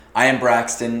I am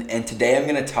Braxton, and today I'm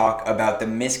going to talk about the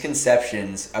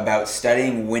misconceptions about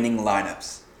studying winning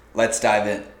lineups. Let's dive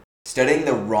in. Studying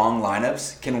the wrong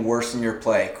lineups can worsen your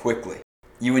play quickly.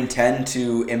 You intend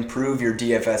to improve your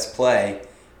DFS play,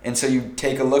 and so you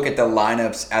take a look at the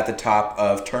lineups at the top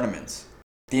of tournaments.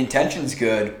 The intention's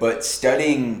good, but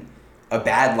studying a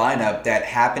bad lineup that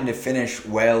happened to finish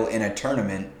well in a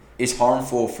tournament is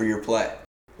harmful for your play.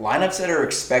 Lineups that are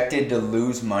expected to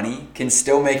lose money can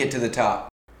still make it to the top.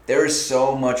 There is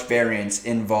so much variance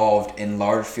involved in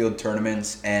large field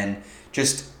tournaments and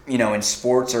just, in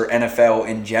sports or NFL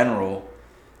in general,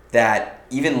 that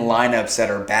even lineups that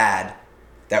are bad,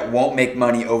 that won't make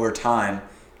money over time,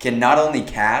 can not only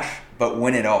cash, but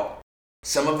win it all.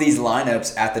 Some of these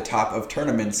lineups at the top of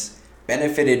tournaments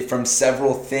benefited from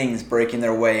several things breaking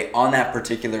their way on that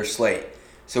particular slate.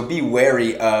 So be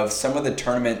wary of some of the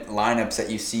tournament lineups that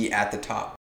you see at the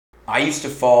top. I used to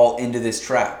fall into this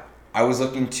trap. I was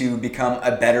looking to become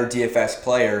a better DFS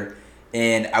player,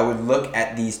 and I would look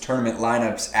at these tournament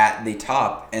lineups at the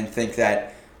top and think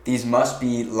that these must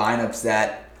be lineups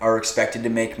that are expected to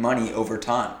make money over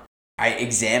time. I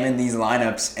examined these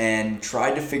lineups and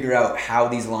tried to figure out how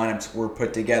these lineups were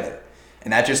put together,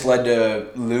 and that just led to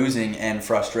losing and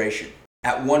frustration.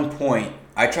 At one point,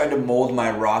 I tried to mold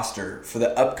my roster for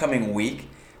the upcoming week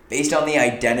based on the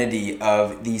identity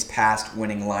of these past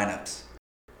winning lineups.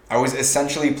 I was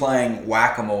essentially playing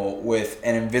whack-a-mole with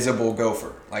an invisible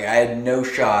gopher. I had no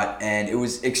shot, and it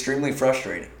was extremely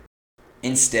frustrating.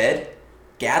 Instead,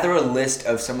 gather a list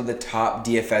of some of the top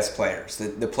DFS players,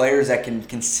 the players that can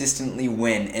consistently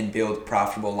win and build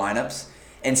profitable lineups,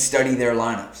 and study their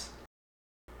lineups.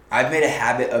 I've made a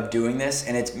habit of doing this,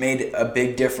 and it's made a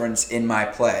big difference in my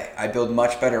play. I build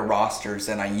much better rosters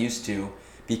than I used to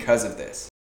because of this.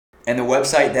 And the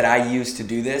website that I use to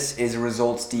do this is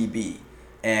ResultsDB,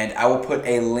 and I will put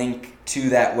a link to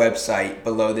that website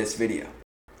below this video.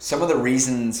 Some of the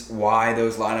reasons why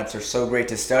those lineups are so great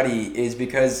to study is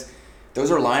because those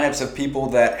are lineups of people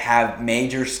that have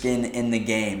major skin in the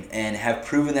game and have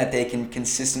proven that they can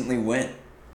consistently win.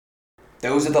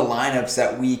 Those are the lineups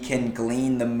that we can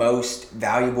glean the most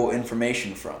valuable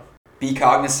information from. Be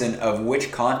cognizant of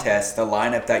which contest the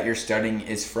lineup that you're studying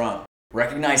is from.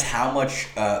 Recognize how much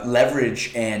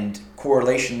leverage and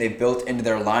correlation they've built into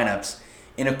their lineups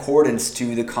in accordance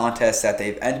to the contest that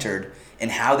they've entered and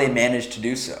how they managed to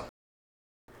do so.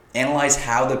 Analyze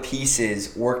how the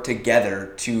pieces work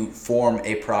together to form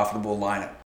a profitable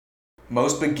lineup.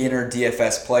 Most beginner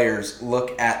DFS players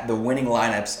look at the winning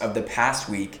lineups of the past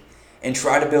week and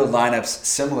try to build lineups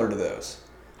similar to those.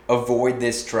 Avoid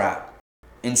this trap.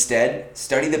 Instead,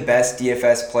 study the best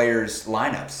DFS players'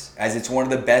 lineups, as it's one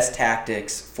of the best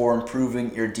tactics for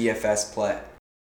improving your DFS play.